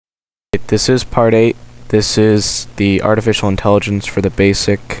This is part 8. This is the artificial intelligence for the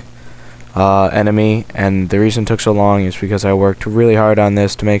basic enemy, and the reason it took so long is because I worked really hard on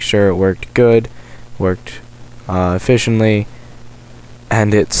this to make sure it worked good, worked efficiently,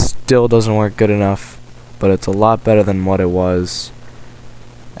 and it still doesn't work good enough, but it's a lot better than what it was,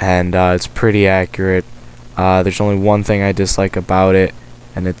 and it's pretty accurate. There's only one thing I dislike about it,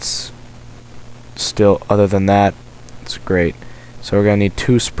 and it's still, other than that, it's great. So we're going to need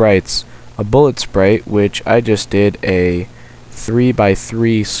two sprites. A bullet sprite, which I just did a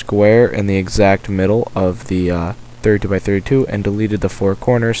 3x3 square in the exact middle of the 32x32 and deleted the four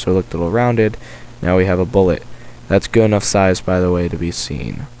corners so it looked a little rounded. Now we have a bullet. That's good enough size, by the way, to be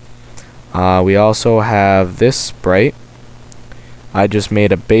seen. We also have this sprite. I just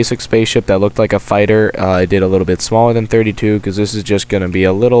made a basic spaceship that looked like a fighter. I did a little bit smaller than 32 because this is just going to be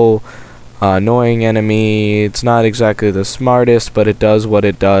a little annoying enemy. It's not exactly the smartest, but it does what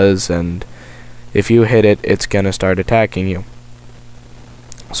it does, and if you hit it, it's gonna start attacking you.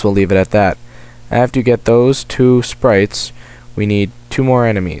 So we'll leave it at that. After you get those two sprites, we need two more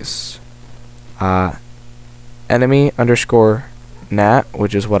enemies. Enemy underscore nat,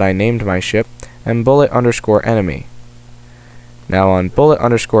 which is what I named my ship, and bullet underscore enemy. Now on bullet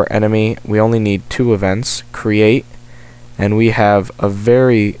underscore enemy, we only need two events, create, and we have a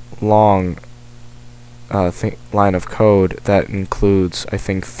very long line of code that includes, I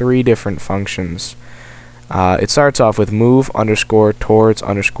think, 3 different functions. It starts off with move underscore towards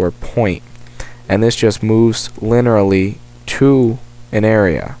underscore point, and this just moves linearly to an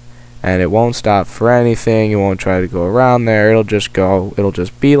area, and it won't stop for anything. It won't try to go around there. It'll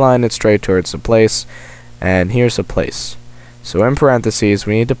just beeline it straight towards the place, and here's the place. So in parentheses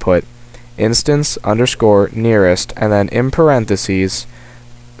we need to put instance underscore nearest, and then in parentheses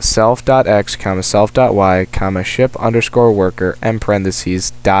self.x comma self.y comma ship underscore worker and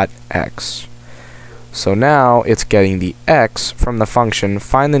parentheses .x. So now it's getting the x from the function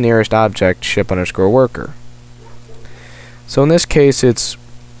find the nearest object ship underscore worker. So in this case it's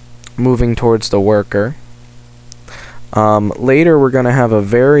moving towards the worker. Later we're going to have a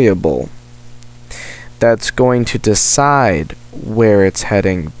variable that's going to decide where it's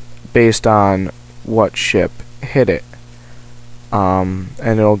heading based on what ship hit it.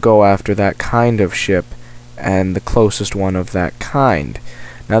 And it'll go after that kind of ship and the closest one of that kind.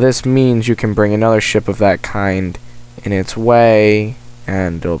 Now this means you can bring another ship of that kind in its way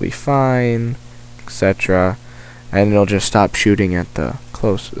and it'll be fine, etc. And it'll just stop shooting at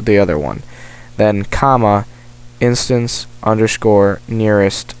the other one. Then comma instance underscore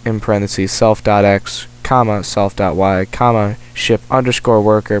nearest in parentheses self.x comma self.y comma ship underscore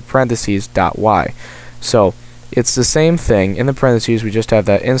worker parentheses .y. So it's the same thing. In the parentheses, we just have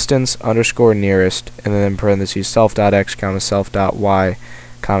that instance underscore nearest, and then in parentheses self.x comma self.y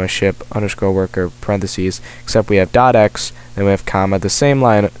comma ship underscore worker parentheses. Except we have .x, then we have comma the same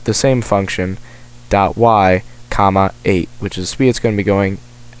line, the same function .y comma 8, which is the speed it's going to be going,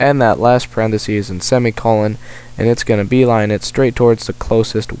 and that last parentheses and semicolon, and it's going to beeline it straight towards the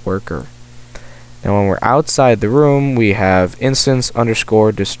closest worker. Now when we're outside the room, we have instance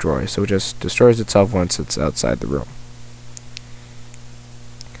underscore destroy, so it just destroys itself once it's outside the room.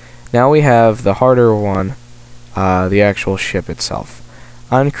 Now we have the harder one, the actual ship itself.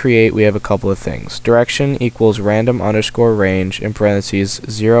 On create we have a couple of things. Direction equals random underscore range in parentheses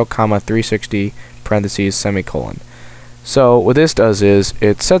 0 comma 360 parentheses semicolon. So what this does is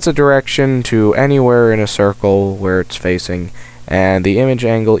it sets a direction to anywhere in a circle where it's facing, and the image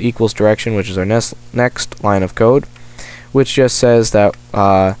angle equals direction, which is our next line of code, which just says that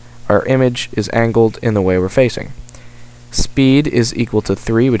our image is angled in the way we're facing. Speed is equal to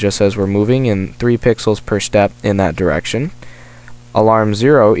 3, which just says we're moving in 3 pixels per step in that direction. Alarm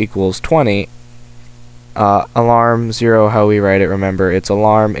 0 equals 20. Alarm 0, how we write it, remember, it's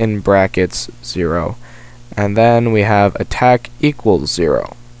alarm in brackets 0. And then we have attack equals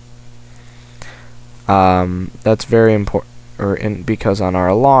 0. That's very important. Because on our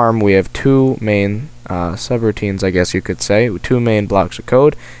alarm we have two main subroutines, I guess you could say, two main blocks of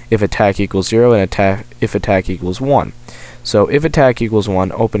code: if attack equals 0 and if attack equals 1. So if attack equals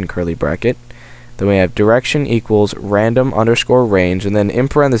 1, open curly bracket, then we have direction equals random underscore range, and then in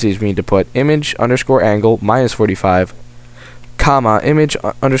parentheses we need to put image underscore angle minus 45 comma image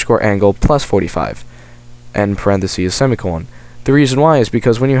underscore angle plus 45 and parentheses semicolon. The reason why is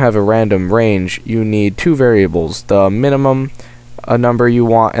because when you have a random range, you need two variables, the minimum number you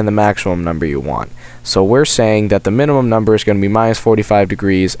want and the maximum number you want. So we're saying that the minimum number is going to be minus 45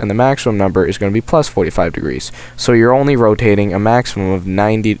 degrees and the maximum number is going to be plus 45 degrees. So you're only rotating a maximum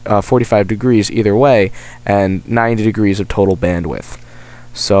of 45 degrees either way and 90 degrees of total bandwidth.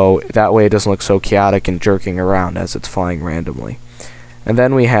 so that way it doesn't look so chaotic and jerking around as it's flying randomly. And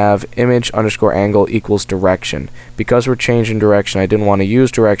then we have image underscore angle equals direction. Because we're changing direction, I didn't want to use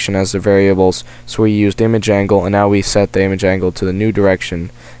direction as the variables, so we used image angle, and now we set the image angle to the new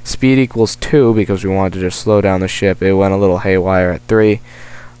direction. Speed equals 2 because we wanted to just slow down the ship. It went a little haywire at 3,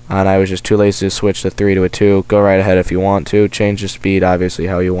 and I was just too lazy to switch the 3 to a 2. Go right ahead if you want to. Change the speed obviously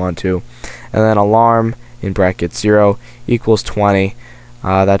how you want to. And then alarm in brackets 0 equals 20.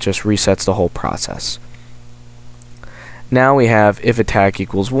 That just resets the whole process. Now we have if attack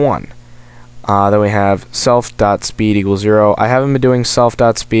equals 1. Then we have self.speed equals 0. I haven't been doing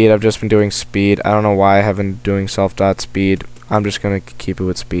self.speed, I've just been doing speed. I don't know why I haven't been doing self.speed. I'm just going to keep it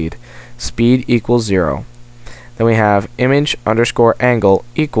with speed. Speed equals 0. Then we have image underscore angle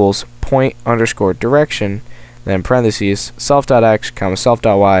equals point underscore direction, then parentheses self.x, comma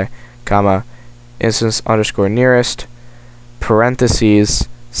self.y, comma instance underscore nearest, parentheses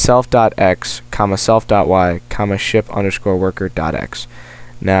self.x, comma self.y, comma ship underscore worker dot x.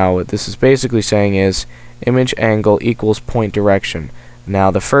 Now what this is basically saying is image angle equals point direction. Now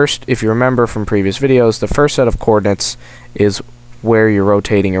the first, if you remember from previous videos, the first set of coordinates is where you're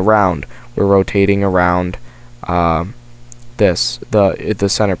rotating around. We're rotating around the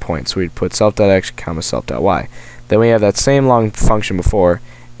center point. So we'd put self.x, comma self.y. Then we have that same long function before,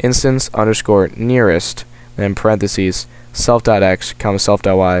 instance underscore nearest, then parentheses self.x, comma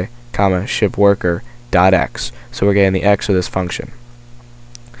self.y, comma ship worker dot x. So we're getting the x of this function.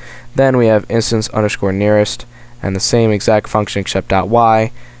 Then we have instance underscore nearest, and the same exact function except dot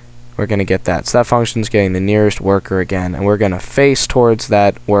y. We're going to get that. So that function is getting the nearest worker again, and we're going to face towards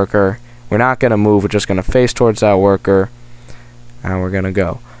that worker. We're not going to move, we're just going to face towards that worker, and we're going to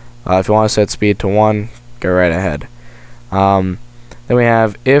go. If you want to set speed to 1, go right ahead. Then we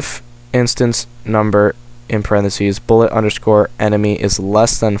have if instance number in parentheses bullet underscore enemy is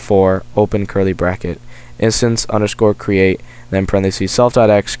less than 4, open curly bracket, instance underscore create, then parentheses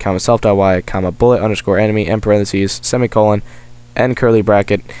self.x, comma self.y, comma bullet underscore enemy, and parentheses semicolon, end curly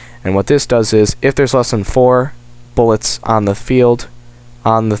bracket. And what this does is if there's less than 4 bullets on the field,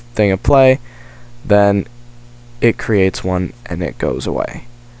 on the thing of play, then it creates one and it goes away.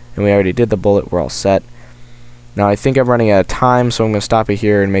 And we already did the bullet, we're all set. Now I think I'm running out of time, so I'm going to stop it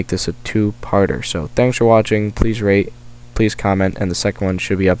here and make this a 2-parter. So thanks for watching, please rate, please comment, and the second one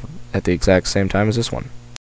should be up at the exact same time as this one.